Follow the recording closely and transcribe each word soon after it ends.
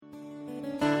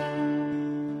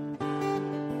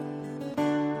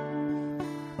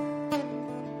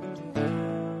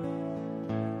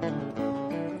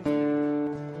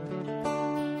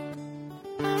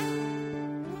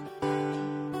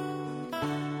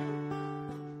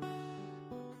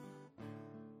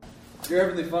Dear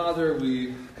Heavenly Father,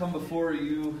 we come before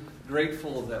you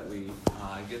grateful that we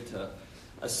get to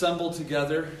assemble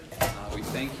together. We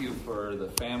thank you for the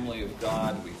family of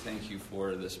God. We thank you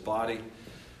for this body.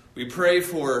 We pray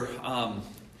for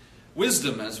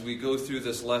wisdom as we go through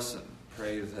this lesson.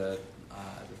 Pray that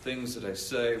the things that I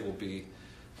say will be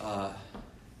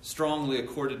strongly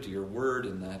accorded to your word,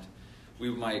 and that we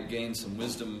might gain some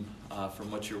wisdom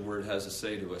from what your word has to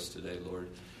say to us today, Lord.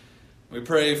 We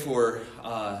pray for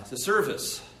the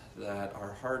service, that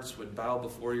our hearts would bow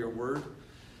before your word,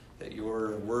 that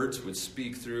your words would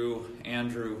speak through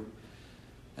Andrew,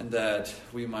 and that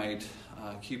we might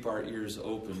keep our ears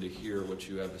open to hear what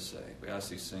you have to say. We ask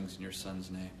these things in your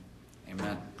Son's name.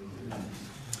 Amen.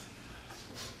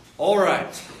 All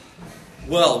right.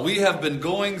 Well, we have been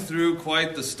going through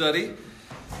quite the study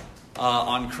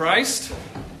on Christ.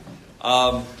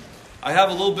 I have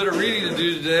a little bit of reading to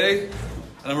do today.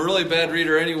 And I'm a really bad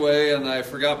reader anyway, and I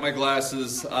forgot my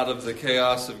glasses out of the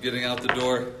chaos of getting out the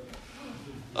door.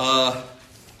 But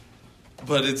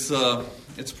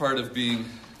it's part of being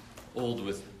old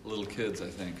with little kids, I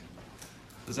think.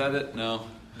 Is that it? No?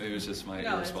 Maybe it's just my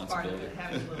irresponsibility.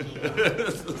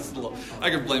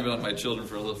 I can blame it on my children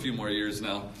for a few more years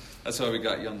now. That's why we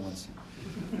got young ones.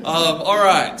 All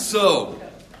right, so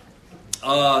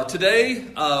today,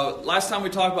 last time we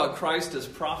talked about Christ as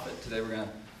prophet. Today we're going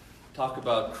to talk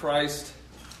about Christ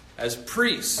as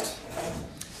priest.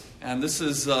 And this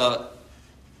is going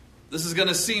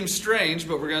to seem strange,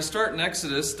 but we're going to start in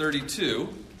Exodus 32.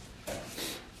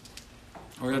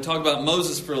 We're going to talk about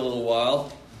Moses for a little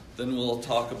while. Then we'll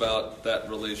talk about that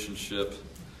relationship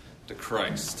to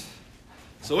Christ.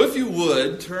 So if you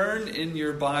would, turn in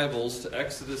your Bibles to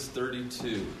Exodus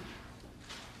 32.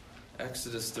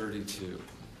 Exodus 32.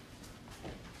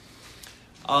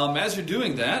 As you're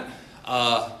doing that,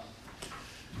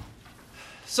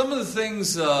 some of the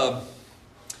things,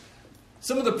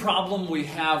 some of the problem we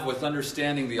have with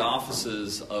understanding the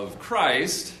offices of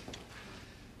Christ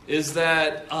is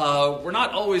that we're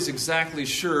not always exactly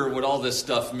sure what all this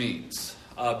stuff means.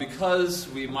 Because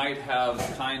we might have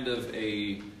kind of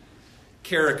a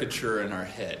caricature in our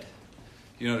head.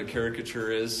 You know what a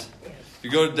caricature is? If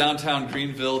you go to downtown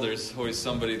Greenville, there's always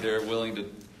somebody there willing to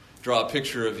draw a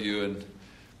picture of you and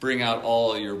bring out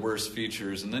all your worst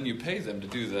features, and then you pay them to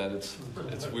do that.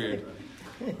 It's weird.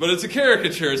 But it's a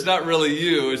caricature. It's not really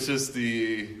you. It's just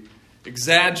the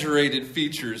exaggerated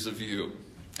features of you.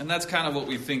 And that's kind of what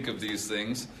we think of these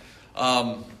things.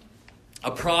 A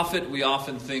prophet, we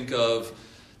often think of,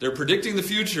 they're predicting the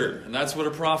future, and that's what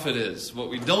a prophet is. What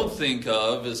we don't think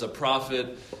of is a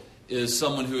prophet is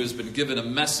someone who has been given a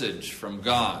message from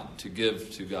God to give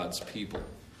to God's people.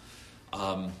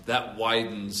 That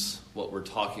widens what we're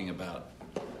talking about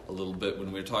a little bit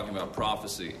when we're talking about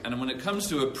prophecy. And when it comes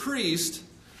to a priest,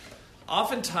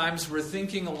 oftentimes we're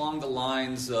thinking along the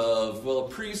lines of, well, a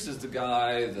priest is the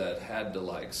guy that had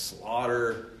to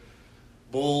slaughter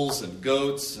bulls and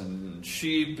goats and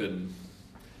sheep and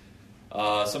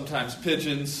sometimes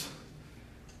pigeons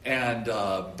and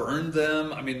burn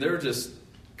them. I mean, they're just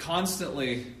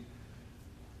constantly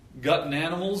gutting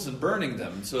animals and burning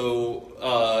them.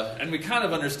 So, and we kind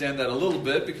of understand that a little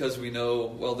bit because we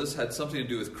know, well, this had something to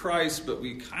do with Christ, but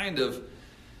we kind of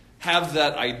have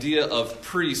that idea of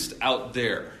priest out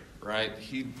there, right?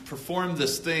 He performed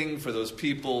this thing for those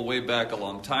people way back a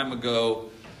long time ago.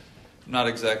 I'm not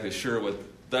exactly sure what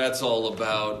that's all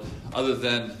about, other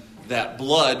than that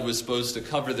blood was supposed to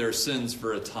cover their sins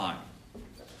for a time.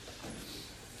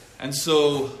 And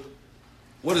so,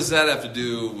 what does that have to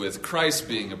do with Christ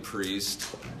being a priest?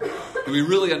 Do we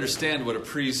really understand what a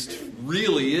priest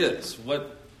really is?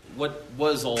 What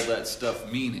was all that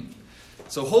stuff meaning?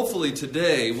 So hopefully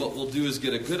today what we'll do is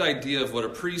get a good idea of what a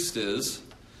priest is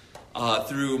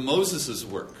through Moses'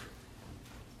 work.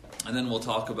 And then we'll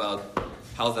talk about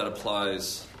how that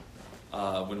applies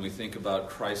when we think about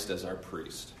Christ as our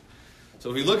priest. So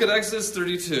if we look at Exodus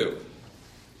 32...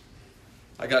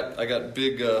 I got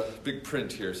big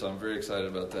print here, so I'm very excited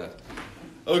about that.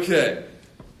 Okay.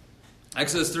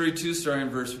 Exodus 32, starting in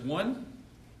verse 1.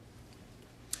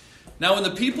 Now when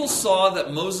the people saw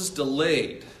that Moses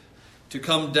delayed to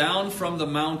come down from the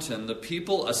mountain, the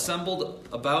people assembled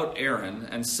about Aaron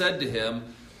and said to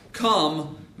him,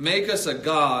 "Come, make us a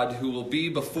god who will be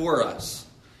before us.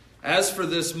 As for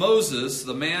this Moses,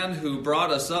 the man who brought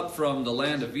us up from the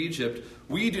land of Egypt,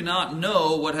 we do not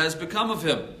know what has become of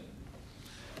him."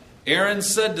 Aaron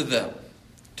said to them,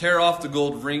 "Tear off the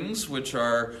gold rings which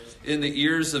are in the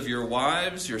ears of your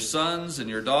wives, your sons, and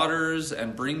your daughters,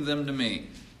 and bring them to me."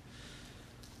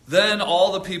 Then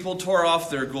all the people tore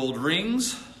off their gold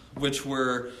rings, which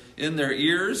were in their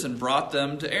ears, and brought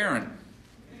them to Aaron.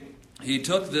 he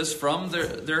took this from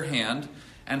their hand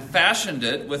and fashioned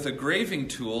it with a graving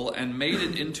tool and made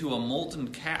it into a molten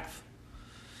calf.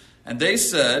 And they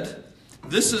said,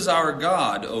 "This is our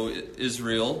God, O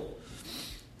Israel,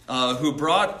 who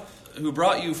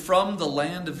brought you from the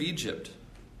land of Egypt."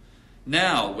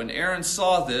 Now, when Aaron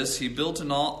saw this, he built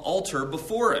an altar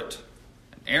before it.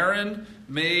 Aaron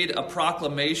made a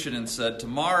proclamation and said,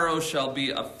 "Tomorrow shall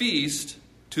be a feast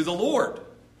to the Lord."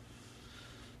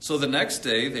 So the next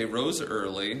day they rose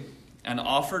early and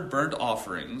offered burnt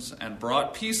offerings and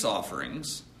brought peace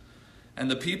offerings.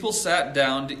 And the people sat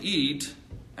down to eat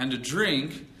and to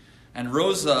drink and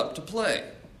rose up to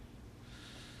play.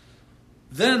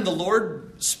 Then the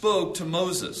Lord spoke to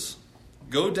Moses,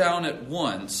 "Go down at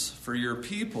once, for your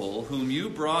people, whom you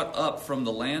brought up from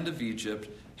the land of Egypt,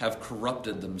 have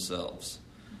corrupted themselves.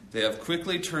 They have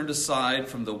quickly turned aside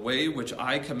from the way which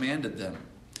I commanded them.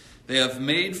 They have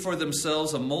made for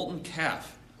themselves a molten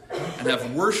calf, and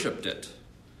have worshipped it,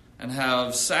 and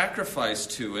have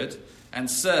sacrificed to it, and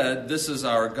said, 'This is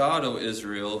our God, O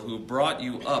Israel, who brought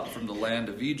you up from the land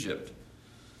of Egypt.'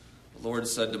 The Lord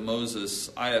said to Moses,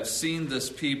 'I have seen this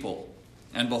people,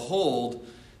 and behold,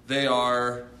 they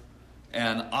are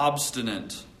an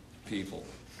obstinate people.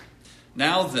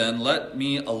 Now then, let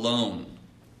me alone,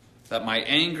 that my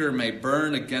anger may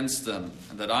burn against them,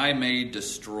 and that I may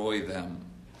destroy them.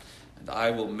 And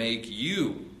I will make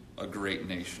you a great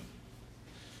nation.'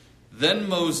 Then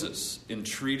Moses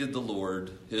entreated the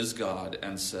Lord, his God,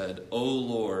 and said, 'O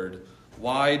Lord,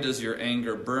 why does your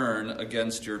anger burn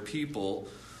against your people,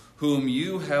 whom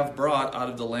you have brought out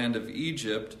of the land of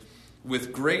Egypt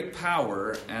with great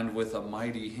power and with a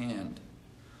mighty hand?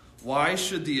 Why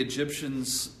should the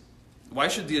Egyptians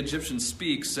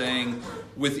speak, saying,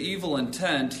 with evil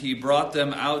intent he brought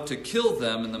them out to kill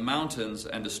them in the mountains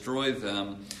and destroy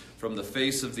them from the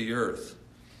face of the earth?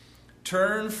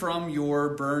 Turn from your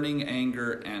burning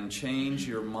anger and change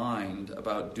your mind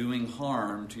about doing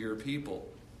harm to your people.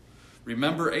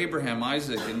 Remember Abraham,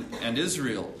 Isaac, and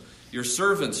Israel, your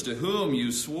servants, to whom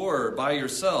you swore by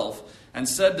yourself, and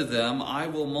said to them, I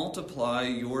will multiply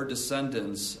your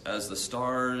descendants as the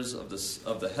stars of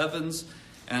the heavens,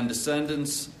 and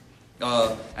descendants,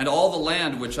 and all the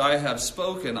land which I have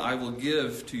spoken I will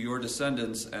give to your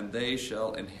descendants, and they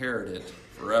shall inherit it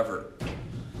forever.'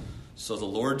 So the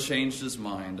Lord changed his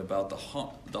mind about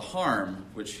the harm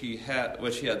which he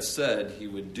had said he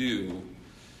would do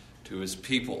to his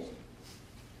people."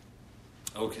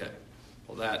 Okay,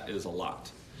 well that is a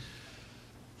lot.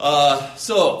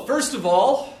 So first of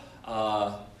all,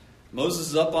 Moses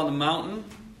is up on the mountain,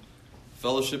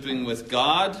 fellowshipping with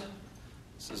God.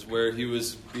 This is where he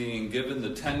was being given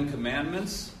the 10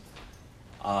 Commandments.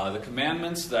 The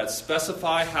commandments that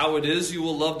specify how it is you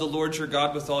will love the Lord your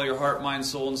God with all your heart, mind,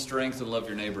 soul, and strength, and love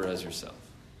your neighbor as yourself.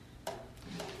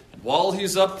 And while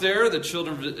he's up there, the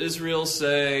children of Israel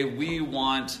say, "We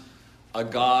want a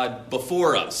God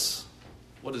before us."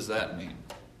 What does that mean?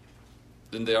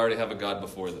 Didn't they already have a God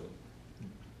before them?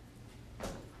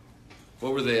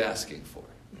 What were they asking for?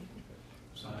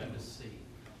 Something to see.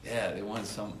 Yeah, they wanted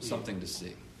something to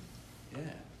see. Yeah.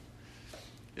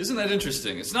 Isn't that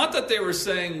interesting? It's not that they were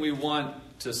saying we want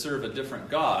to serve a different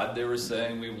God. They were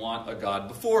saying we want a God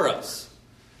before us.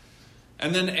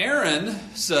 And then Aaron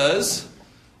says,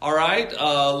 all right,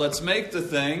 let's make the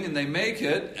thing. And they make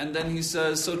it. And then he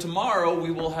says, so tomorrow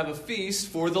we will have a feast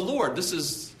for the Lord. This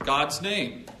is God's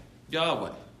name,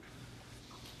 Yahweh.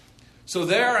 So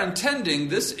they're intending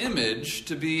this image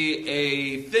to be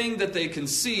a thing that they can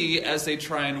see as they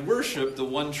try and worship the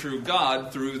one true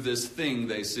God through this thing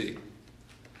they see.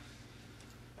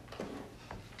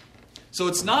 So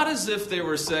it's not as if they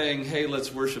were saying, hey,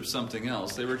 let's worship something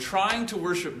else. They were trying to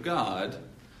worship God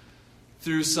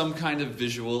through some kind of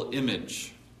visual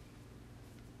image.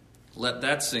 Let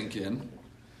that sink in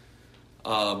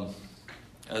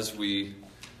as we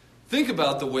think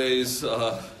about the ways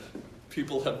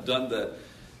people have done that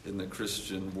in the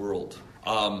Christian world.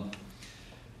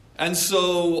 And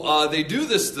so they do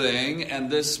this thing, and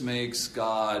this makes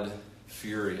God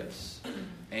furious,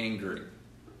 angry.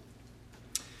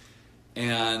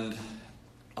 And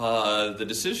the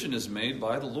decision is made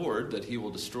by the Lord that he will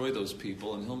destroy those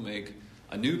people and he'll make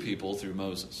a new people through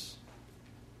Moses.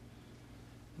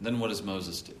 And then what does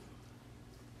Moses do?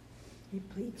 He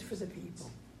pleads for the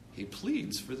people. He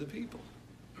pleads for the people.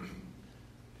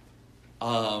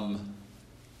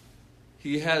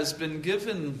 He has been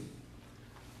given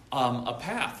a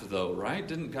path, though, right?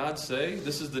 Didn't God say,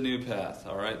 this is the new path,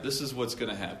 all right? This is what's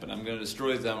going to happen. I'm going to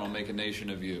destroy them. I'll make a nation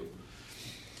of you.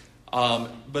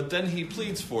 But then he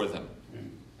pleads for them.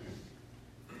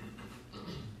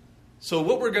 So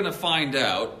what we're going to find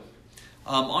out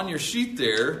on your sheet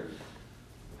there,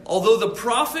 although the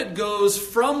prophet goes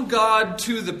from God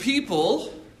to the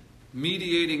people,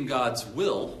 mediating God's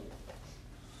will,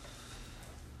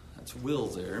 that's will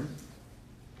there,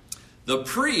 the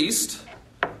priest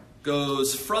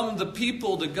goes from the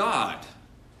people to God,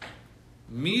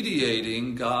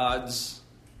 mediating God's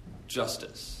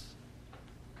justice.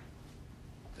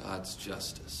 God's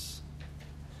justice.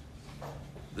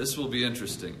 This will be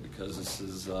interesting because this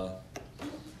is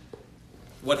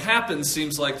what happens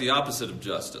seems like the opposite of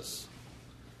justice.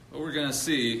 But we're going to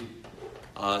see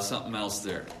something else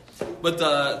there. But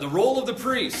the role of the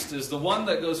priest is the one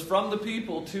that goes from the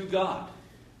people to God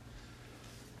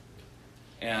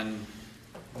and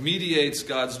mediates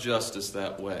God's justice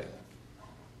that way.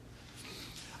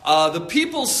 The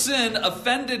people's sin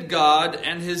offended God,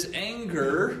 and his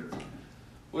anger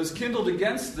was kindled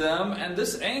against them. And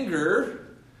this anger,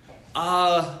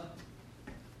 what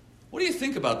do you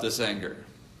think about this anger?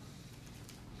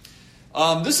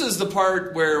 This is the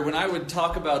part where when I would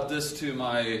talk about this to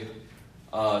my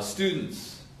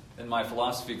students in my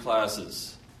philosophy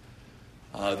classes,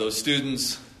 those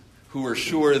students who are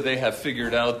sure they have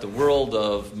figured out the world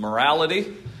of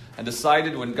morality and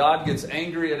decided when God gets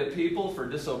angry at a people for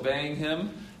disobeying him,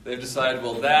 they've decided,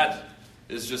 well, that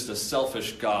is just a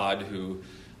selfish God who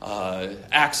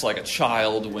acts like a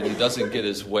child when he doesn't get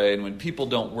his way, and when people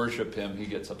don't worship him, he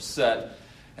gets upset.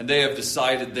 And they have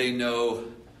decided they know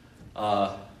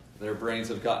their brains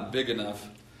have gotten big enough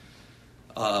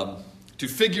to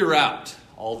figure out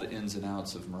all the ins and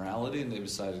outs of morality, and they've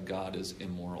decided God is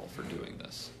immoral for doing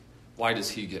this. Why does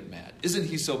he get mad? Isn't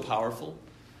he so powerful?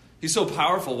 He's so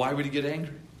powerful, why would he get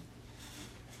angry?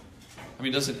 I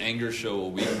mean, doesn't anger show a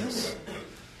weakness?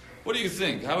 What do you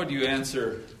think? How would you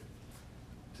answer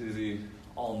to the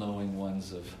all-knowing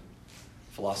ones of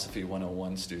Philosophy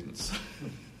 101 students?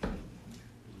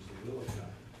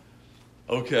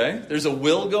 Okay, there's a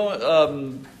will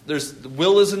going. There's the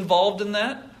will is involved in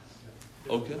that.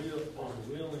 Okay.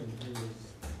 Willing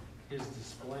is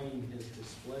displaying his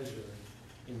displeasure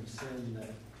in sin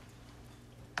that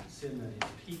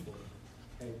his people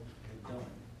had done.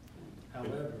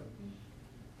 However,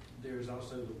 there's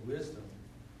also the wisdom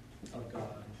of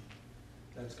God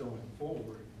that's going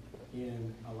forward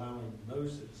in allowing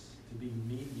Moses to be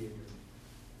mediator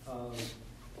of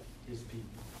his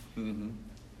people. Mm-hmm.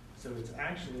 So it's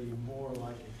actually more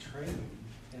like a training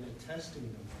and a testing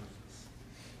of Moses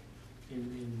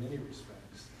in many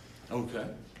respects. Okay.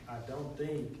 I don't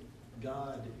think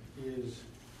God is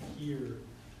here.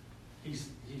 He's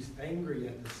angry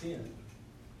at the sin,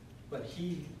 but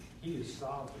he is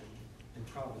sovereign and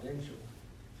providential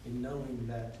in knowing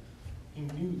that he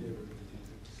knew they were going to do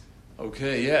this.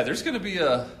 Okay, yeah, there's going to be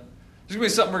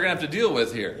something we're going to have to deal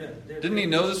with here. Yeah, Didn't he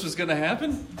know this was going to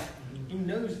happen? He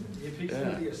knows if he's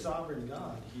going to be a sovereign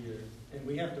God here, and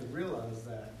we have to realize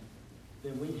that,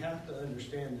 then we have to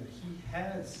understand that he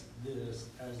has this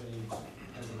as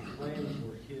a plan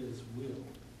for his will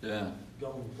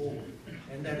going forward.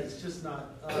 And that it's just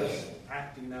not us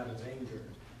acting out of anger.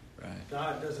 Right.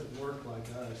 God doesn't work like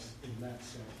us in that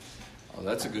sense. Oh,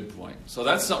 that's a good point. So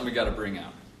that's something we got to bring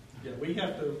out. Yeah, we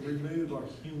have to remove our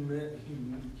human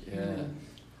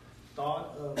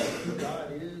thought of who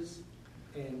God is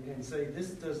and say this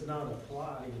does not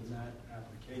apply in that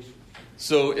application.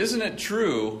 So isn't it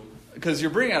true, because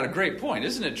you're bringing out a great point,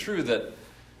 isn't it true that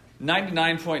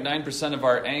 99.9% of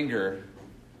our anger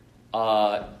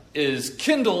is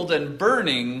kindled and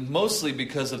burning mostly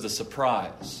because of the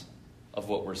surprise of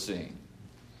what we're seeing?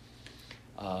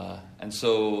 And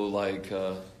so, like,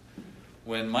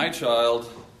 when my child,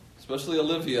 especially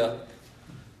Olivia,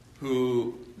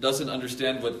 who doesn't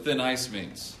understand what thin ice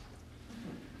means,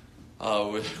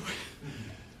 when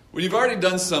you've already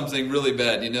done something really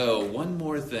bad, you know, one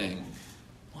more thing.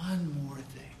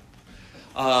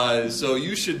 So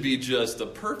you should be just a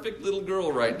perfect little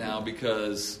girl right now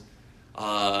because,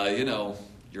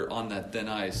 you're on that thin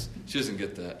ice. She doesn't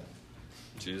get that.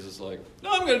 She's just like,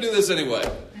 no, I'm going to do this anyway.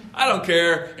 I don't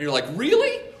care. And you're like,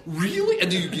 really? Really?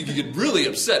 And you get really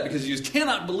upset because you just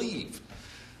cannot believe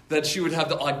that she would have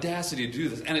the audacity to do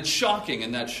this. And it's shocking,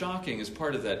 and that shocking is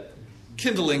part of that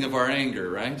kindling of our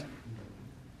anger, right?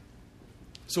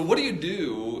 So what do you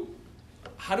do?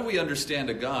 How do we understand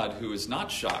a God who is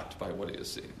not shocked by what he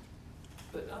has seen?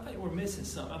 But I think we're missing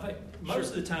something. I think most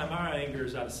of the time our anger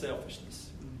is out of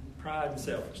selfishness, pride and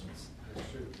selfishness.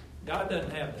 That's true. God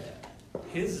doesn't have that.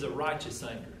 His is a righteous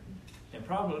anger. And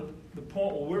probably the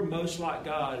point where we're most like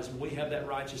God is when we have that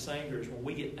righteous anger is when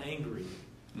we get angry.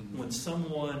 Mm-hmm. When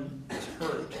someone is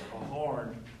hurt or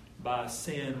harmed by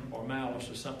sin or malice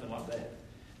or something like that.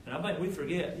 And I think we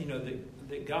forget,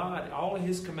 that God, all of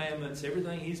His commandments,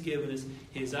 everything He's given us,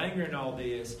 His anger in all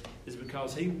this is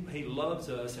because He loves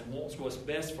us and wants what's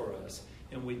best for us.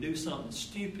 And we do something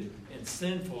stupid and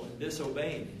sinful and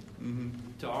disobeying Him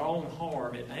to our own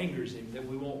harm. It angers Him that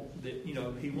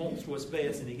He wants what's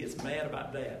best, and He gets mad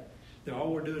about that. That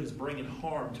all we're doing is bringing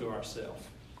harm to ourselves.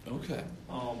 Okay.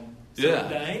 So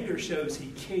the anger shows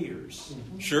He cares.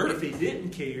 Sure. If He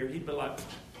didn't care, He'd be like,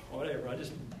 whatever, I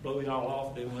just blow it all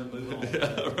off, then we'll move on.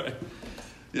 Yeah, right.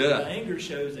 Yeah. The anger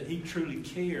shows that He truly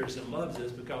cares and loves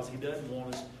us because He doesn't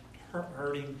want us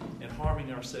hurting and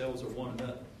harming ourselves or one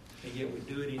another. And yet we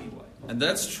do it anyway. And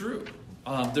that's true.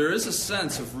 There is a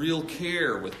sense of real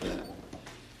care with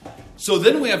that. So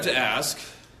then we have to ask,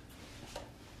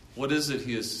 what is it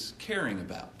He is caring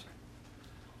about?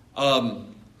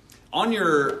 On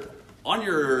your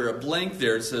blank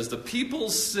there, it says, the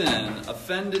people's sin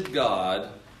offended God,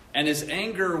 and His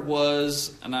anger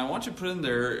was, and I want you to put in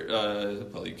there,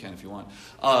 well, you can if you want,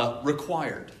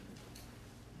 required.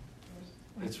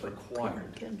 It's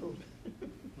required.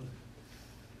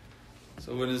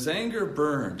 So when His anger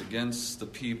burned against the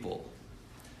people,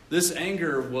 this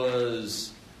anger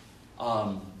was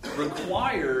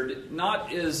required,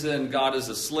 not as in God is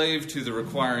a slave to the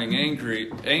requiring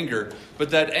anger, but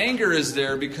that anger is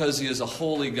there because He is a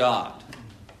holy God.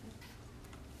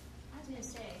 I was going to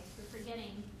say, we're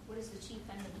forgetting what is the chief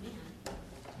end of man.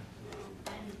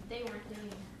 And they weren't doing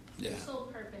that. Yeah. Their sole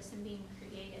purpose in being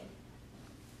created.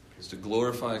 Is to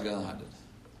glorify God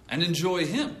and enjoy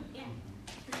Him. Yeah.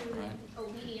 Through Right.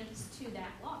 obedience to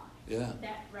that law. Yeah.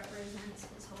 That represents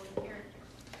His holy character.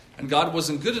 And God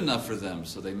wasn't good enough for them,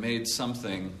 so they made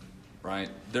something, right,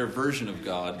 their version of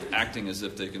God, acting as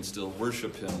if they can still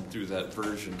worship Him through that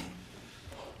version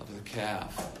of the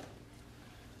calf.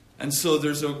 And so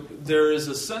there is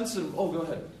a sense of, oh, go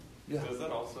ahead. Yeah. Does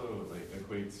that also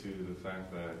equate to the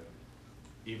fact that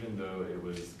even though it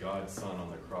was God's Son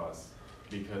on the cross,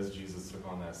 because Jesus took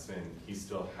on that sin, He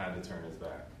still had to turn His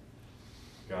back?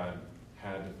 God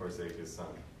had to forsake His Son.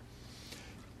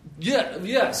 Yeah,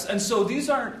 yes. And so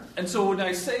so when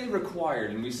I say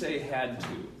required and we say had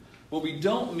to, what we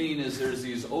don't mean is there's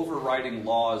these overriding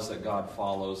laws that God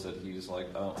follows that He's like,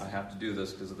 oh, I have to do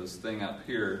this because of this thing up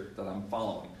here that I'm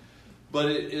following. But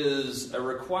it is a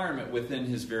requirement within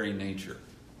His very nature.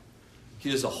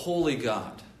 He is a holy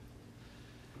God.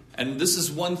 And this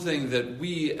is one thing that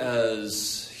we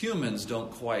as humans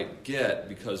don't quite get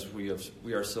because we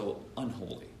are so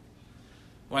unholy.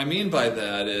 What I mean by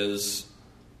that is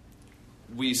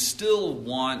we still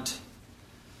want,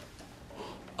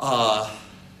 how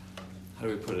do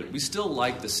we put it? We still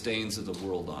like the stains of the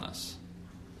world on us.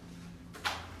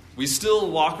 We still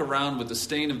walk around with the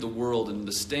stain of the world, and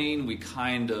the stain we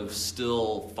kind of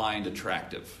still find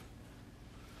attractive.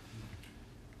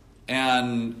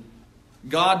 And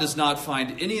God does not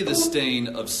find any of the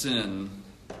stain of sin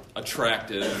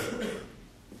attractive.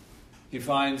 He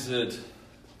finds it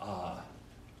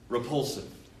repulsive.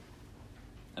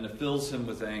 And it fills Him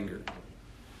with anger.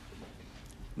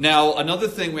 Now, another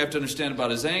thing we have to understand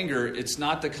about His anger, it's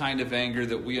not the kind of anger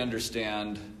that we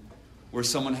understand where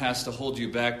someone has to hold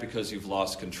you back because you've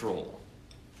lost control.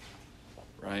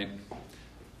 Right?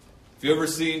 Have you ever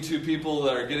seen two people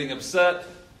that are getting upset?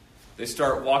 They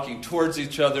start walking towards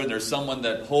each other and there's someone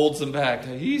that holds them back.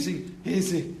 Hey, easy,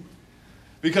 easy.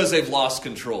 Because they've lost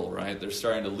control, right? They're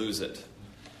starting to lose it.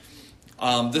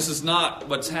 This is not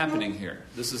what's happening here.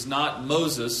 This is not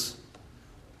Moses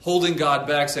holding God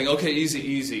back saying, okay, easy,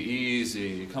 easy,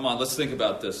 easy. Come on, let's think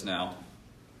about this now.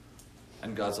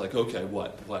 And God's like, okay,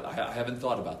 what? I haven't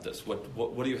thought about this.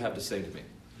 What do you have to say to me?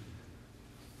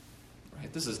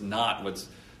 Right? This is not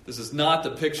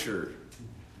the picture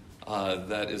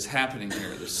that is happening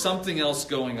here. There's something else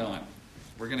going on.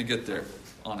 We're going to get there,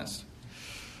 honest.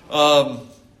 So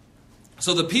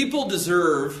the people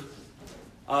deserve...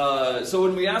 So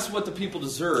when we ask what the people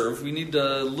deserve, we need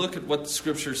to look at what the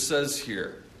Scripture says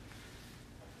here.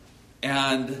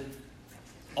 And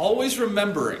always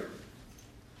remembering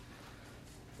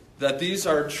that these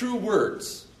are true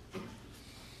words.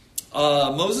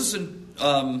 Moses,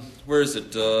 where is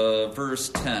it? Verse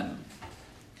 10.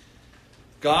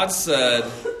 God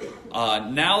said,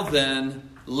 now then,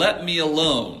 let me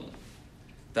alone,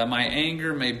 that my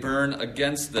anger may burn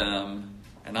against them,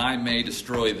 and I may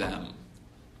destroy them.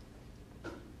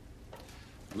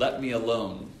 Let me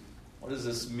alone. What does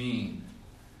this mean?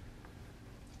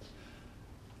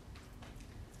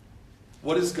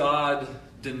 What is God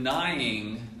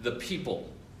denying the people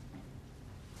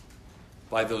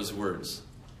by those words?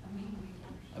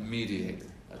 A mediator.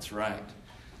 That's right.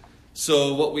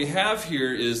 So what we have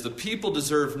here is the people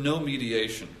deserve no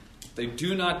mediation. They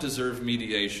do not deserve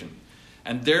mediation.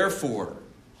 And therefore,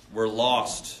 we're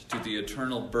lost to the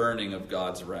eternal burning of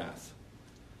God's wrath.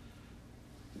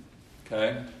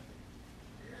 Okay?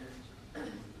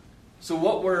 So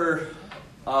what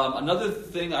another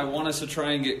thing I want us to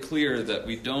try and get clear, that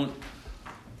we don't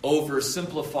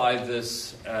oversimplify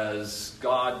this as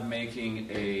God making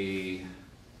a,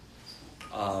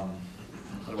 how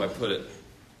do I put it?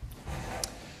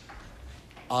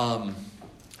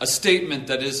 A statement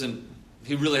that isn't,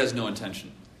 he really has no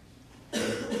intention.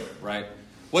 Right?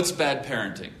 What's bad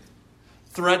parenting?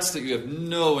 Threats that you have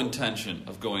no intention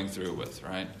of going through with,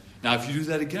 right? Now, if you do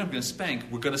that again, I'm going to spank.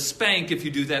 We're going to spank if you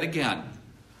do that again.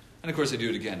 And of course, they do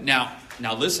it again. Now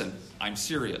listen, I'm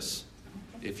serious.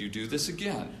 If you do this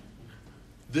again,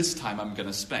 this time I'm going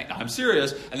to spank. I'm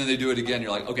serious. And then they do it again. You're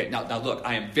like, okay, now look,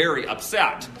 I am very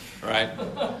upset, right?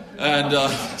 And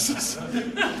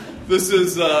this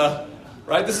is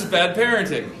right. This is bad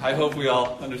parenting. I hope we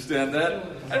all understand that.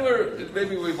 And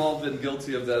maybe we've all been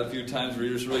guilty of that a few times, where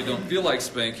you just really don't feel like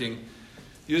spanking.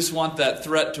 You just want that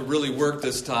threat to really work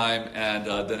this time, and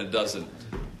then it doesn't.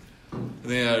 And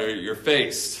then you're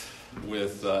faced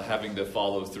with having to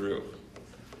follow through,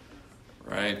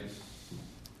 right?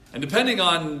 And depending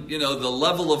on, the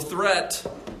level of threat,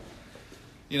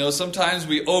 sometimes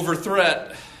we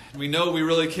over-threat. We know we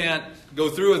really can't go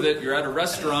through with it. You're at a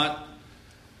restaurant,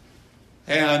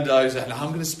 and you say, "No, I'm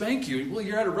going to spank you." Well,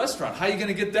 you're at a restaurant. How are you going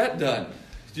to get that done?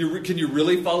 Can you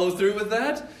really follow through with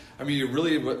that? I mean,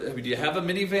 do you have a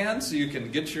minivan so you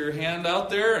can get your hand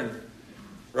out there and,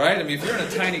 right? I mean, if you're in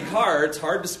a tiny car, it's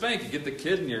hard to spank. You get the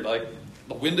kid and you're like,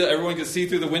 the window, everyone can see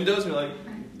through the windows. And you're like,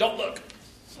 don't look.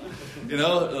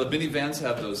 Minivans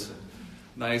have those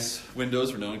nice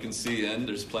windows where no one can see in.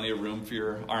 There's plenty of room for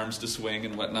your arms to swing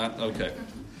and whatnot. Okay.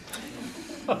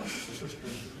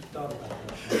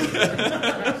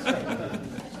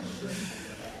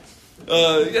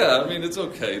 It's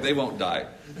okay. They won't die.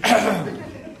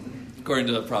 According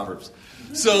to the Proverbs.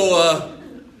 So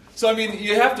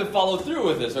you have to follow through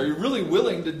with this. Are you really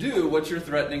willing to do what you're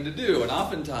threatening to do? And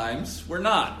oftentimes, we're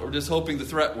not. We're just hoping the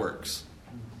threat works.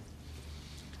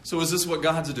 So is this what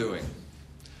God's doing?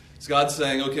 Is God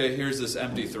saying, okay, here's this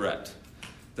empty threat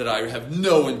that I have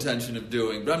no intention of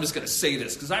doing, but I'm just going to say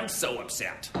this because I'm so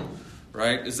upset.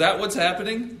 Right? Is that what's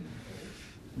happening?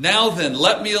 Now then,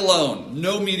 let me alone.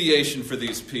 No mediation for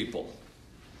these people.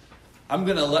 I'm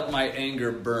going to let my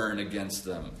anger burn against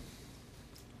them.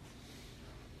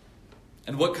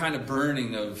 And what kind of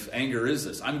burning of anger is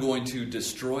this? I'm going to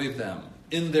destroy them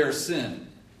in their sin.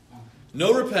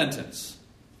 No repentance.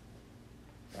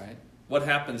 Right? What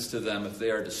happens to them if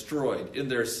they are destroyed in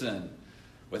their sin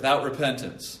without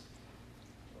repentance?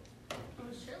 Well,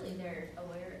 surely they're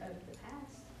aware of the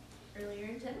past, earlier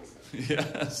in Genesis.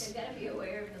 Yes. They've got to be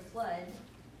aware of the flood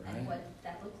Right. and what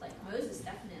that looked like. Moses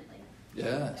definitely.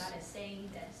 Yes. God is saying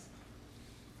this.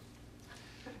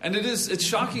 And it's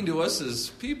shocking to us as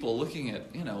people looking at,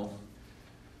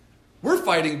 we're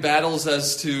fighting battles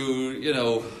as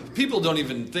to, people don't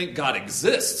even think God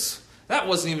exists. That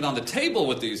wasn't even on the table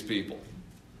with these people.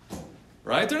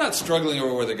 Right? They're not struggling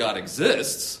over whether God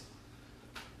exists.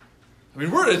 I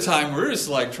mean, we're at a time where we're just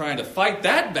like trying to fight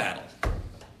that battle.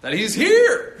 That He's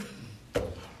here.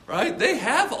 Right? They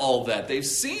have all that. They've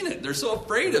seen it. They're so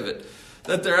afraid of it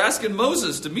that they're asking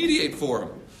Moses to mediate for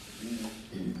them.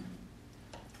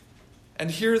 And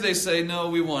here they say, no,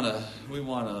 we want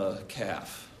a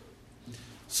calf.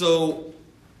 So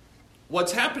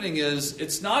what's happening is,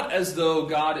 it's not as though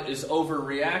God is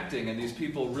overreacting and these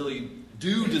people really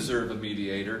do deserve a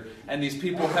mediator, and these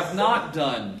people have not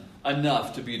done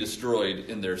enough to be destroyed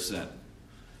in their sin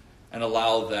and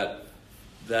allow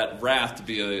that wrath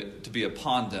to be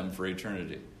upon them for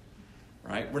eternity.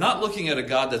 Right? We're not looking at a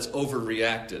God that's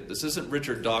overreacted. This isn't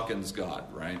Richard Dawkins'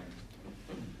 God, right?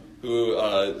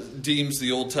 Who deems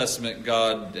the Old Testament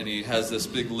God, and he has this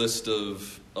big list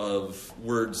of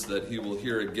words that he will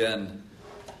hear again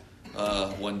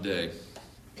one day.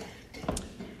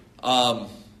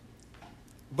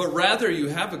 But rather, you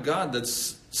have a God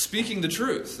that's speaking the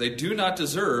truth. They do not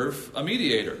deserve a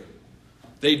mediator.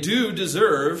 They do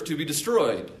deserve to be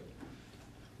destroyed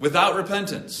without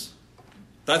repentance.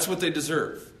 That's what they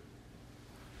deserve.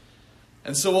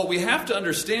 And so what we have to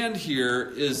understand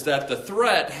here is that the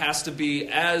threat has to be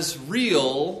as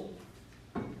real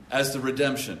as the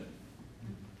redemption.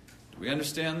 Do we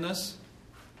understand this?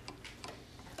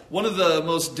 One of the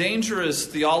most dangerous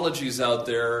theologies out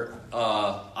there,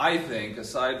 I think,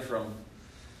 aside from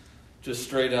just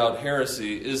straight out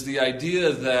heresy, is the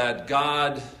idea that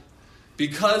God,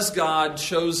 because God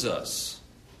chose us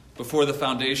before the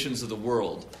foundations of the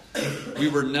world, we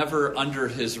were never under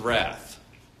his wrath.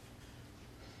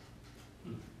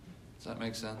 Does that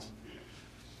make sense?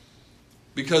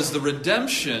 Because the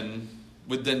redemption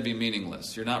would then be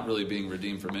meaningless. You're not really being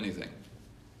redeemed from anything.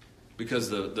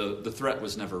 Because the threat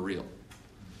was never real.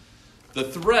 The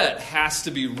threat has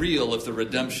to be real if the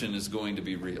redemption is going to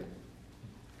be real.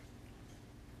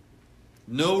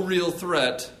 No real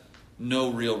threat,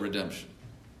 no real redemption.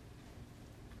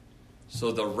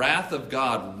 So the wrath of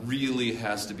God really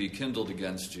has to be kindled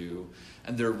against you,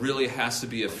 and there really has to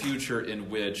be a future in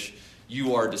which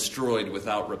you are destroyed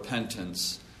without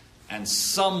repentance, and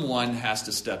someone has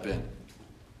to step in.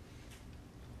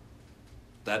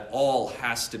 That all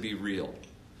has to be real.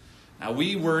 Now,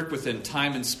 we work within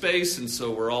time and space, and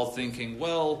so we're all thinking,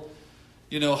 well,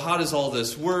 how does all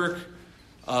this work?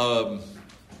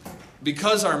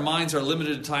 Because our minds are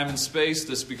limited to time and space,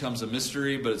 this becomes a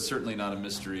mystery, but it's certainly not a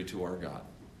mystery to our God.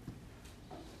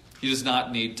 He does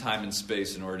not need time and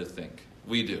space in order to think.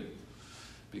 We do,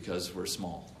 because we're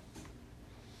small.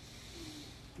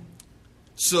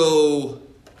 So,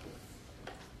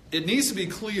 it needs to be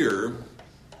clear,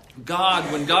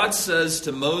 when God says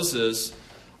to Moses,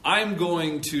 I'm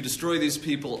going to destroy these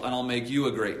people and I'll make you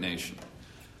a great nation.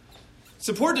 It's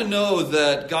important to know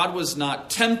that God was not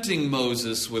tempting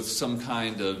Moses with some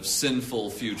kind of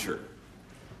sinful future.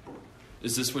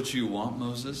 Is this what you want,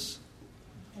 Moses?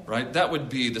 Right? That would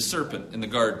be the serpent in the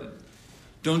garden.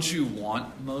 Don't you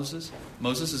want Moses?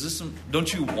 Moses,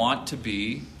 don't you want to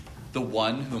be the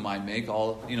one whom I make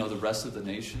all, the rest of the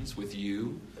nations with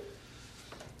you?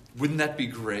 Wouldn't that be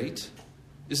great?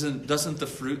 Doesn't the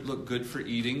fruit look good for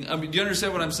eating? I mean, do you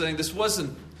understand what I'm saying?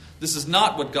 This is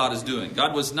not what God is doing.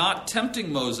 God was not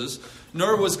tempting Moses,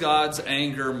 nor was God's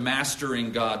anger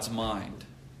mastering God's mind.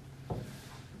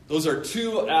 Those are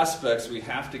two aspects we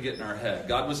have to get in our head.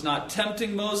 God was not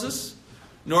tempting Moses,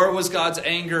 nor was God's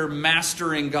anger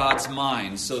mastering God's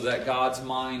mind, so that God's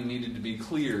mind needed to be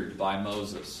cleared by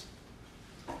Moses.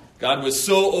 God was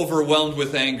so overwhelmed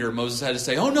with anger, Moses had to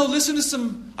say, oh no,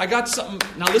 I got something.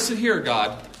 Now listen here,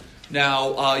 God.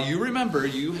 Now, you remember,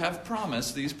 you have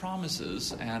promised these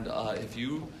promises, and if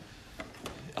you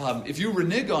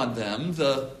renege on them,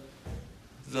 the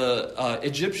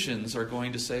Egyptians are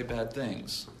going to say bad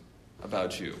things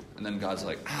about you. And then God's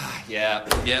like,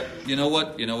 you know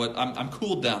what, I'm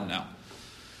cooled down now.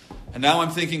 And now I'm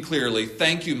thinking clearly,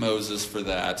 thank you, Moses, for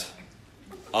that.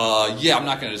 I'm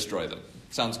not going to destroy them.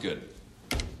 Sounds good.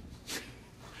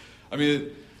 I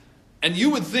mean, and you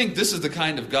would think this is the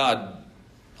kind of God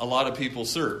a lot of people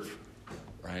serve,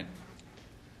 right?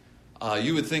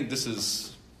 You would think this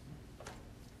is...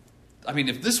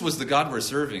 if this was the God we're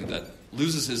serving that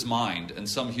loses his mind and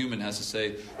some human has to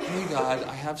say, hey, God,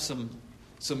 I have some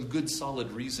good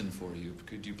solid reason for you.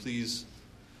 Could you please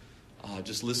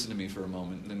just listen to me for a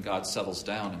moment? And then God settles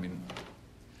down.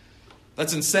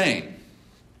 That's insane.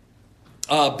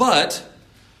 But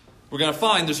we're going to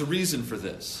find there's a reason for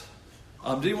this.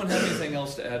 Did anyone have anything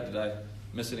else to add? Did I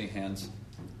miss any hands?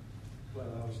 Well,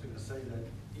 I was going to say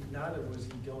that neither was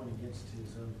he going against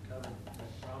his own covenant,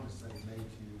 that promise that he made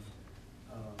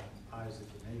to Isaac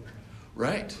and Abraham.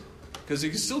 Right. Because he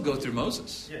could still go through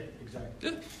Moses. Yeah,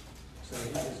 exactly. Yeah. So he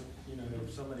was,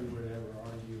 if somebody were to ever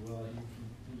argue, well,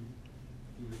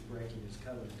 he was breaking his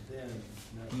covenant then,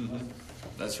 no, wasn't.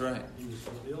 That's right. He was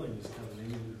fulfilling his covenant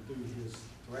even through his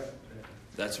threat there.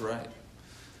 That's right.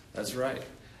 That's right.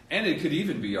 And it could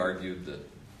even be argued that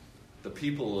the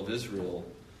people of Israel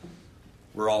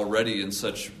were already in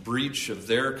such breach of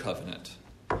their covenant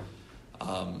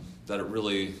that it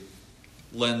really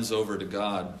lends over to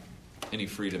God any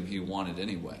freedom he wanted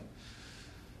anyway.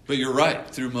 But you're right.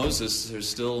 Through Moses, there's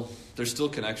still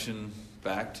connection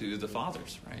back to the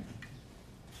fathers, right?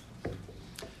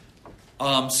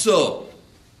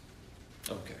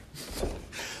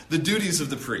 The duties of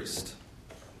the priest.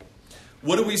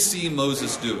 What do we see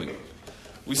Moses doing?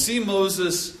 We see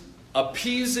Moses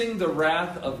appeasing the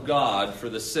wrath of God for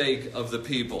the sake of the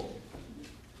people.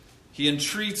 He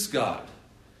entreats God.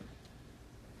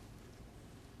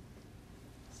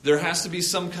 There has to be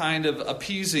some kind of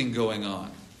appeasing going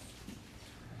on.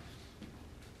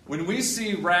 When we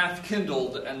see wrath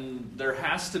kindled and there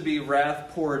has to be wrath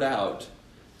poured out,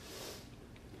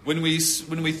 when we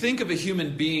think of a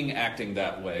human being acting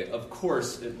that way, of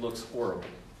course it looks horrible.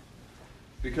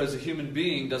 Because a human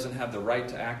being doesn't have the right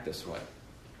to act this way.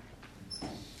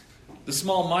 The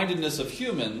small-mindedness of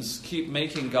humans keep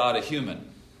making God a human.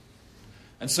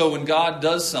 And so when God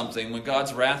does something, when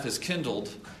God's wrath is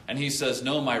kindled, and he says,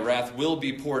 no, my wrath will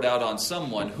be poured out on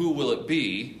someone, who will it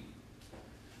be?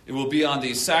 it will be on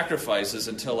these sacrifices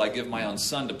until I give my own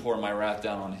son to pour my wrath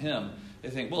down on him. They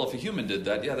think, well, if a human did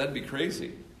that, yeah, that'd be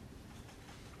crazy.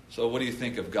 So what do you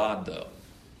think of God, though?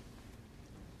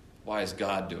 Why is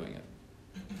God doing it?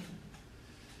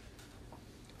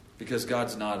 Because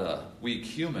God's not a weak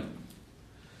human.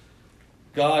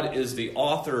 God is the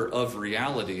author of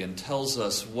reality and tells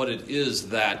us what it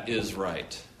is that is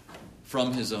right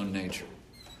from his own nature.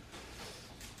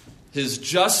 His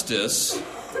justice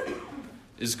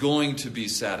is going to be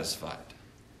satisfied.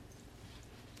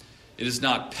 It is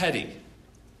not petty.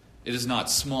 It is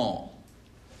not small.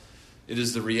 It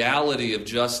is the reality of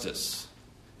justice.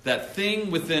 That thing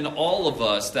within all of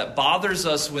us that bothers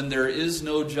us when there is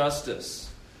no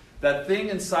justice. That thing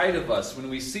inside of us when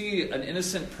we see an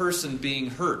innocent person being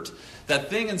hurt.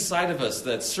 That thing inside of us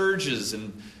that surges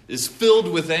and is filled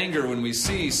with anger when we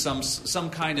see some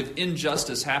kind of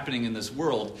injustice happening in this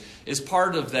world is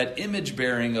part of that image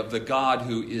bearing of the God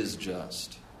who is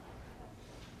just.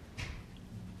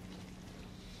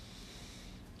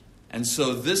 And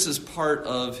so this is part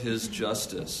of his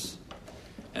justice.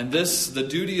 And the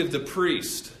duty of the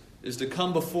priest is to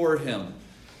come before him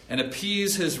and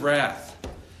appease his wrath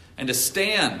and to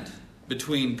stand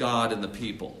between God and the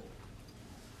people.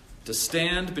 To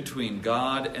stand between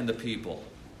God and the people.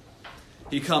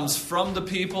 He comes from the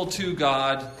people to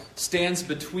God, stands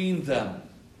between them,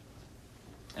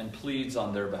 and pleads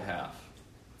on their behalf.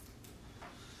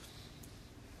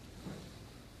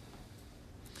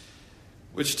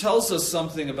 Which tells us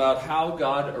something about how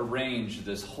God arranged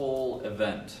this whole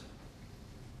event.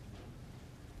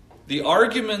 The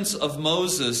arguments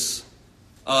Moses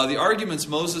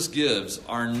gives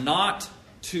are not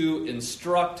to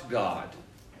instruct God.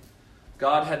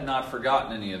 God had not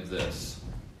forgotten any of this.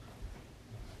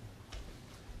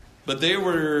 But they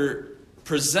were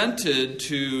presented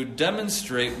to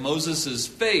demonstrate Moses'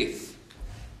 faith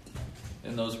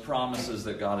in those promises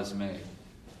that God has made.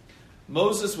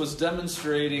 Moses was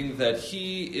demonstrating that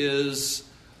he is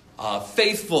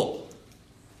faithful.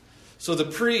 So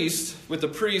with the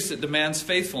priest, it demands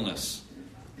faithfulness.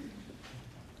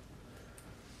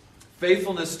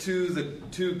 Faithfulness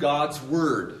to God's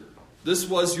word. This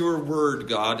was your word,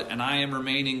 God, and I am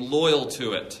remaining loyal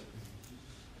to it.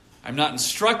 I'm not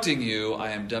instructing you,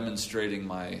 I am demonstrating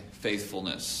my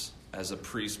faithfulness as a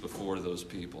priest before those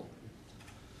people.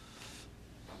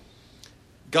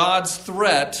 God's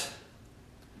threat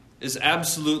is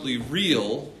absolutely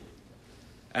real,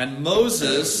 and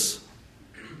Moses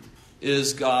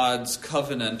is God's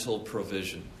covenantal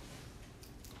provision.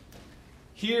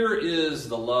 Here is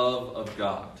the love of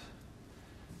God,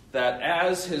 that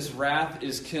as his wrath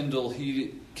is kindled,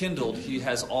 he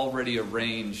has already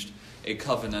arranged a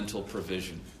covenantal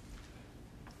provision.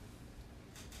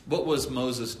 What was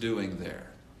Moses doing there?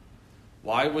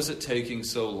 Why was it taking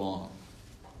so long?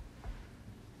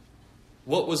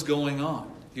 What was going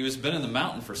on? He was been in the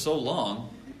mountain for so long.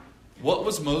 What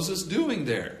was Moses doing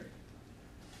there?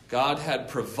 God had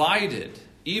provided,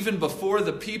 even before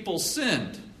the people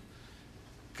sinned,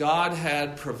 God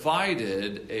had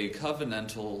provided a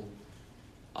covenantal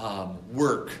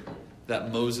work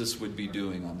that Moses would be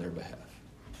doing on their behalf.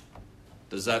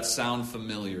 Does that sound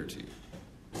familiar to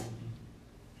you?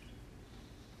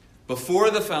 Before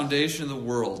the foundation of the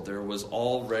world, there was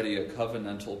already a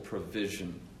covenantal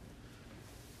provision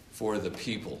for the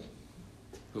people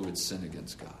who would sin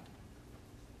against God.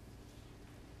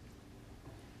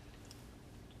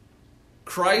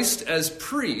 Christ as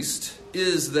priest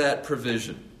is that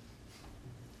provision.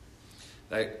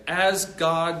 That as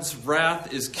God's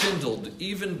wrath is kindled,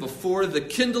 even before the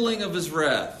kindling of his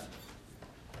wrath,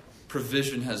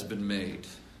 provision has been made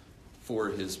for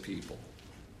his people.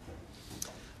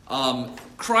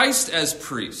 Christ as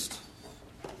priest.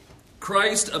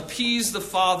 Christ appeased the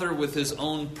Father with his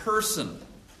own person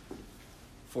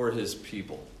for his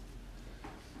people.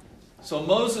 So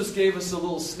Moses gave us a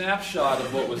little snapshot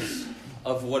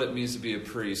of what it means to be a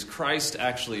priest. Christ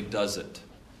actually does it.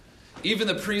 Even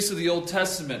the priests of the Old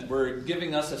Testament were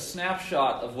giving us a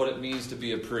snapshot of what it means to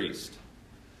be a priest.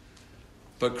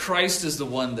 But Christ is the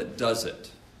one that does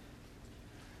it.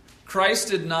 Christ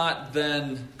did not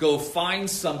then go find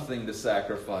something to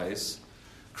sacrifice.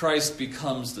 Christ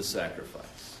becomes the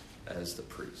sacrifice as the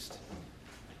priest.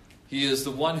 He is the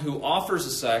one who offers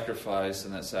a sacrifice,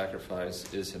 and that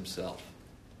sacrifice is himself.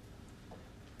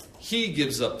 He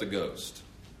gives up the ghost.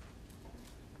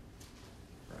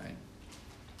 Right?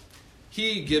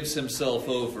 He gives himself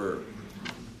over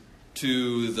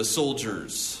to the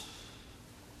soldiers.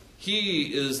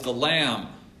 He is the lamb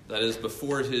that is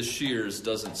before his shears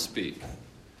doesn't speak,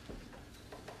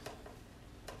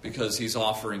 because he's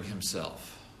offering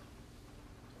himself.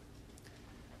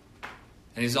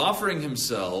 And he's offering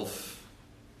himself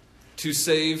to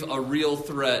save a real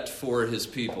threat for his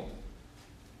people.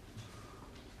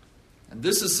 And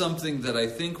this is something that I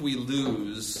think we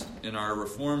lose in our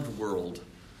Reformed world.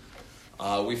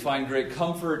 We find great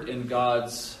comfort in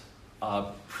God's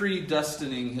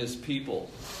predestining his people.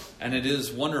 And it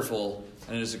is wonderful,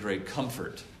 and it is a great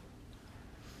comfort.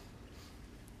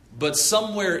 But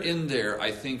somewhere in there,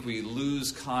 I think we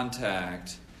lose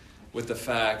contact with the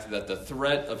fact that the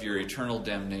threat of your eternal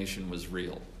damnation was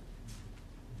real.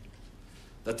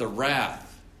 That the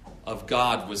wrath of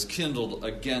God was kindled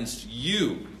against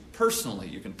you personally.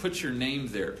 You can put your name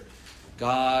there.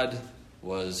 God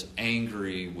was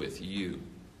angry with you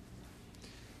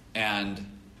and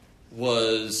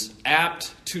was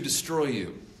apt to destroy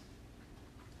you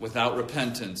without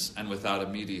repentance and without a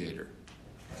mediator.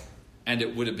 And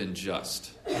it would have been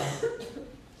just.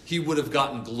 He would have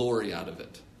gotten glory out of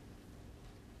it.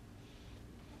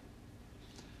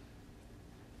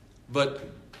 But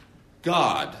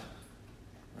God,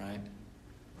 right,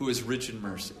 who is rich in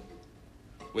mercy,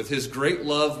 with his great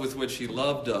love with which he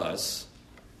loved us,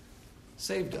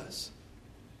 saved us,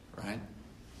 right?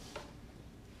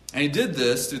 And he did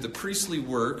this through the priestly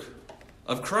work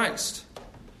of Christ.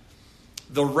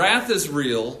 The wrath is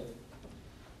real,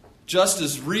 just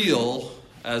as real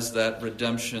as that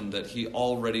redemption that he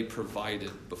already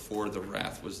provided before the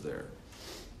wrath was there.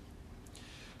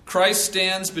 Christ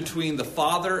stands between the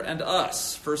Father and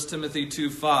us, 1 Timothy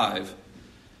 2:5,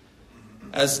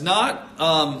 as not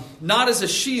as a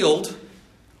shield,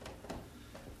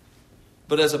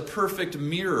 but as a perfect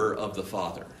mirror of the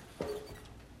Father.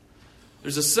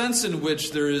 There's a sense in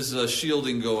which there is a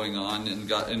shielding going on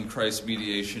in Christ's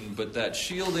mediation, but that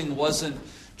shielding wasn't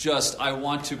just, I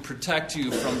want to protect you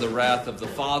from the wrath of the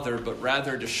Father, but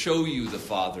rather to show you the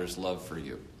Father's love for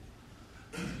you.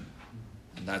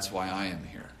 And that's why I am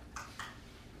here.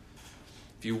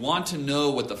 If you want to know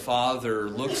what the Father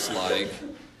looks like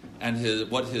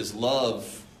and what his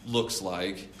love looks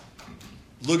like,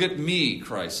 look at me,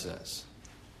 Christ says.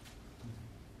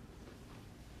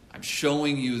 I'm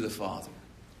showing you the Father.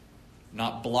 I'm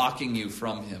not blocking you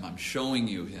from him. I'm showing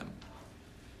you him.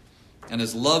 And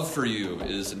his love for you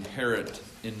is inherent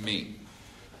in me.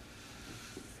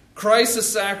 Christ's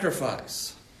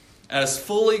sacrifice, as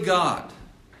fully God,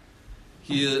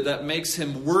 that makes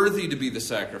him worthy to be the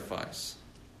sacrifice.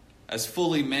 As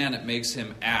fully man, it makes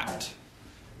him apt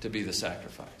to be the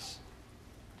sacrifice.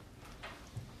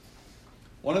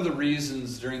 One of the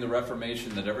reasons during the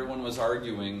Reformation that everyone was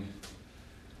arguing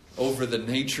over the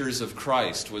natures of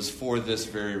Christ was for this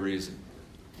very reason.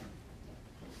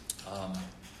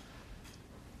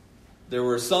 There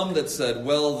were some that said,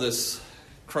 well, this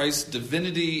Christ's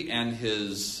divinity and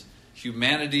his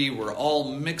humanity were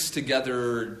all mixed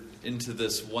together into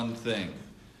this one thing,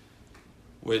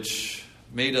 which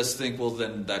made us think, well,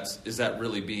 then is that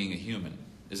really being a human?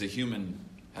 Is a human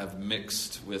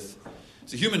mixed with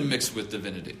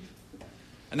divinity?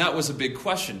 And that was a big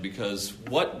question, because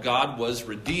what God was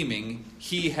redeeming,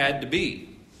 he had to be.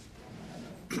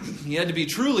 He had to be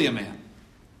truly a man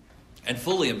and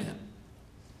fully a man,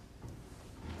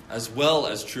 as well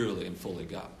as truly and fully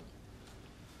God.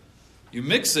 You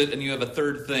mix it and you have a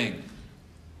third thing.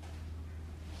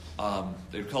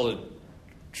 They call it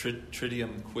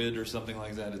tritium quid or something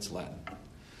like that. It's Latin.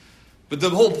 But the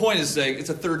whole point is saying it's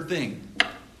a third thing.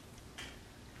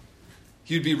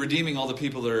 He'd be redeeming all the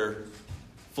people that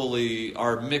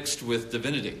are mixed with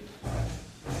divinity.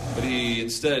 But he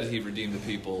redeemed the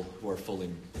people who are fully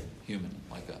human,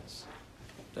 like us.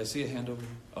 Did I see a hand over here?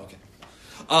 Okay.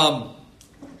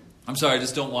 I'm sorry, I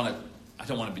don't want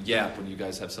to yap when you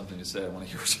guys have something to say. I want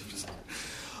to hear what you have to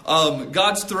say.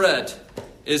 God's threat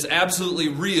is absolutely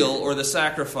real, or the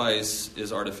sacrifice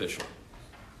is artificial.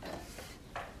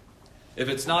 If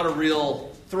it's not a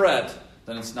real threat,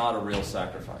 then it's not a real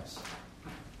sacrifice.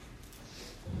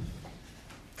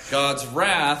 God's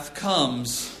wrath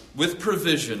comes with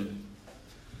provision,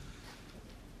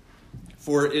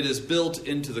 for it is built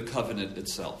into the covenant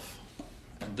itself.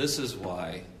 And this is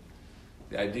why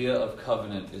the idea of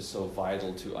covenant is so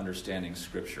vital to understanding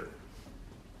Scripture.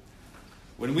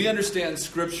 When we understand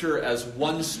Scripture as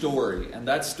one story, and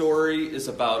that story is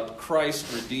about Christ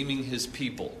redeeming his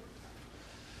people,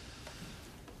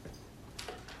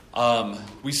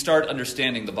 we start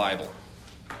understanding the Bible.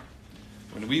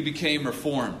 When we became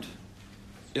Reformed,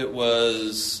 it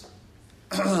was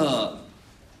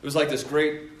like this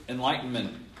great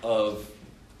enlightenment of,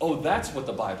 oh, that's what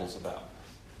the Bible's about.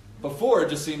 Before, it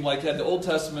just seemed like you had the Old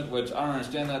Testament, which I don't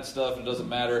understand that stuff, it doesn't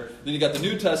matter. Then you got the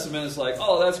New Testament, it's like,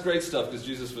 oh, that's great stuff because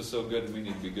Jesus was so good and we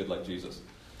need to be good like Jesus.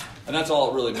 And that's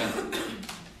all it really meant.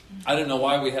 I didn't know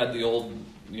why we had the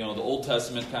Old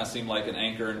Testament kind of seemed like an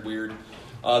anchor and weird.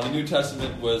 The New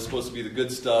Testament was supposed to be the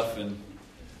good stuff,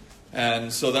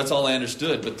 and so that's all I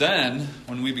understood. But then,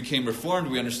 when we became Reformed,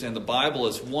 we understand the Bible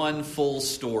as one full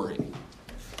story.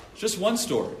 It's just one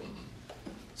story.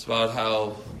 It's about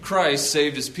how Christ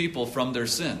saved his people from their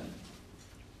sin.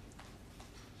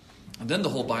 And then the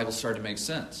whole Bible started to make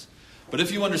sense. But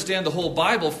if you understand the whole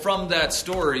Bible from that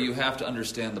story, you have to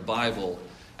understand the Bible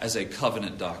as a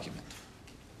covenant document.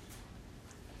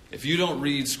 If you don't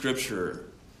read Scripture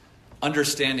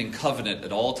understanding covenant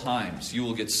at all times, you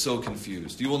will get so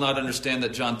confused. You will not understand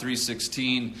that John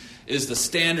 3:16 is the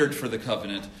standard for the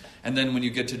covenant, and then when you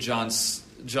get to John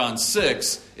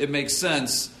 6, it makes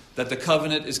sense that the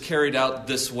covenant is carried out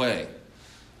this way.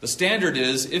 The standard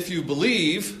is, if you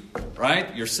believe,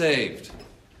 right, you're saved.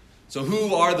 So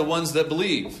who are the ones that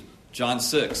believe? John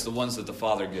 6, the ones that the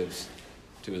Father gives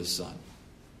to his Son.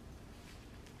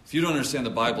 If you don't understand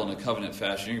the Bible in a covenant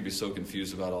fashion, you're going to be so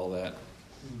confused about all that.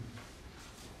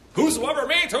 Whosoever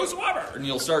means whosoever! And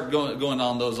you'll start going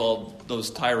on those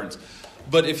tyrants.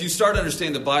 But if you start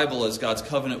understanding the Bible as God's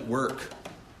covenant work,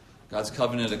 God's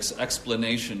covenant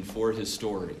explanation for his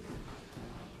story,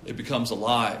 it becomes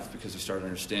alive because you start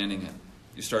understanding it.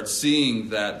 You start seeing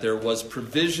that there was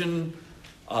provision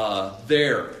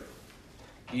there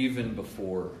even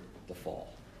before the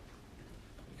fall.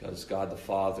 Because God the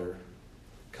Father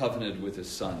covenanted with his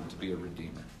Son to be a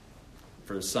redeemer.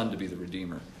 For his Son to be the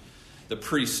redeemer. The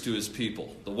priest to his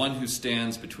people. The one who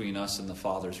stands between us and the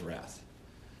Father's wrath.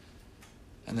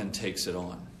 And then takes it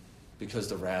on. Because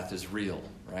the wrath is real,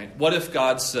 right? What if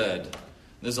God said,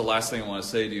 this is the last thing I want to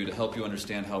say to you to help you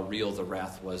understand how real the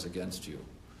wrath was against you.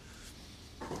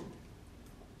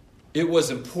 It was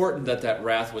important that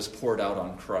wrath was poured out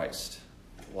on Christ.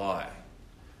 Why?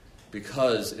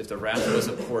 Because if the wrath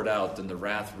wasn't poured out, then the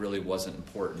wrath really wasn't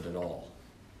important at all.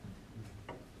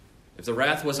 If the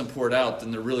wrath wasn't poured out,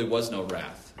 then there really was no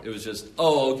wrath. It was just,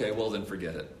 oh, okay, well then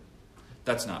forget it.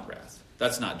 That's not wrath.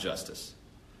 That's not justice.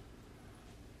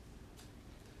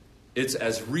 It's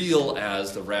as real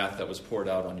as the wrath that was poured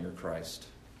out on your Christ,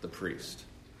 the priest,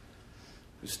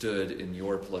 who stood in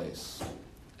your place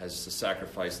as the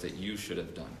sacrifice that you should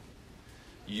have done.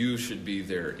 You should be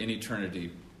there in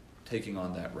eternity taking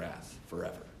on that wrath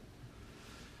forever.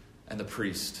 And the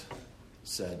priest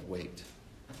said, wait.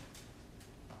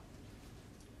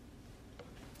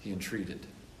 He entreated.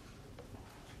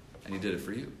 And he did it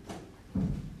for you.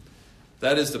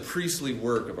 That is the priestly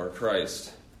work of our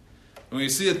Christ. When we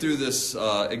see it through this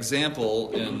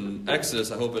example in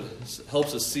Exodus, I hope it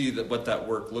helps us see what that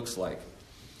work looks like.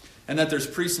 And that there's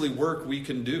priestly work we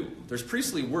can do. There's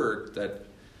priestly work that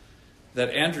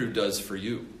Andrew does for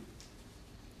you,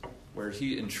 where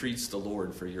he entreats the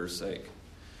Lord for your sake.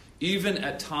 Even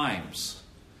at times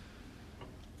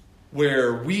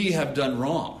where we have done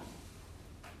wrong,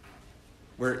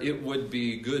 where it would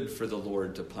be good for the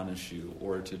Lord to punish you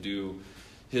or to do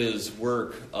his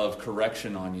work of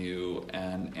correction on you,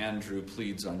 and Andrew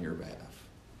pleads on your behalf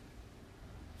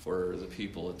for the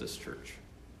people at this church.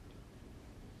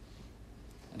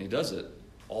 And he does it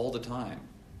all the time.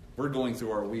 We're going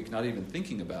through our week not even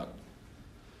thinking about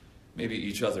maybe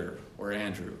each other or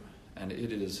Andrew, and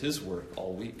it is his work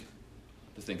all week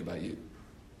to think about you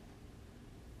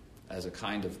as a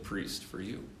kind of priest for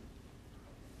you.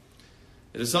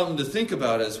 It is something to think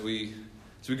about as we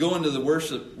go into the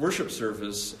worship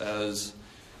service, as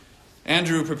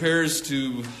Andrew prepares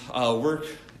to work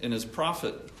in his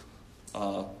prophet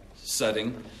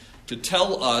setting to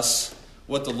tell us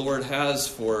what the Lord has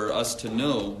for us to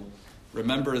know.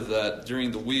 Remember that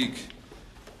during the week,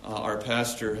 our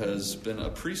pastor has been a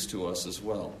priest to us as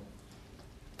well.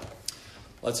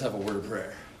 Let's have a word of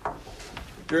prayer.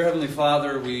 Dear Heavenly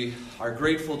Father, we are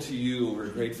grateful to you. We're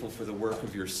grateful for the work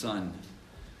of your Son.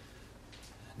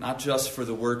 Not just for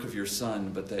the work of your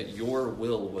Son, but that your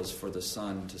will was for the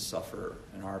Son to suffer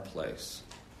in our place.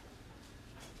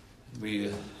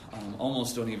 We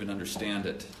almost don't even understand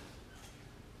it,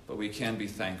 but we can be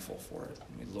thankful for it.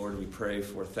 Lord, we pray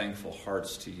for thankful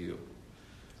hearts to you.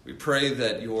 We pray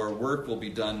that your work will be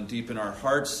done deep in our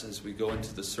hearts as we go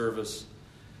into the service,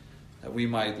 that we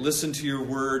might listen to your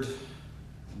word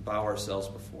and bow ourselves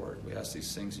before it. We ask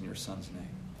these things in your Son's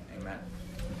name. Amen.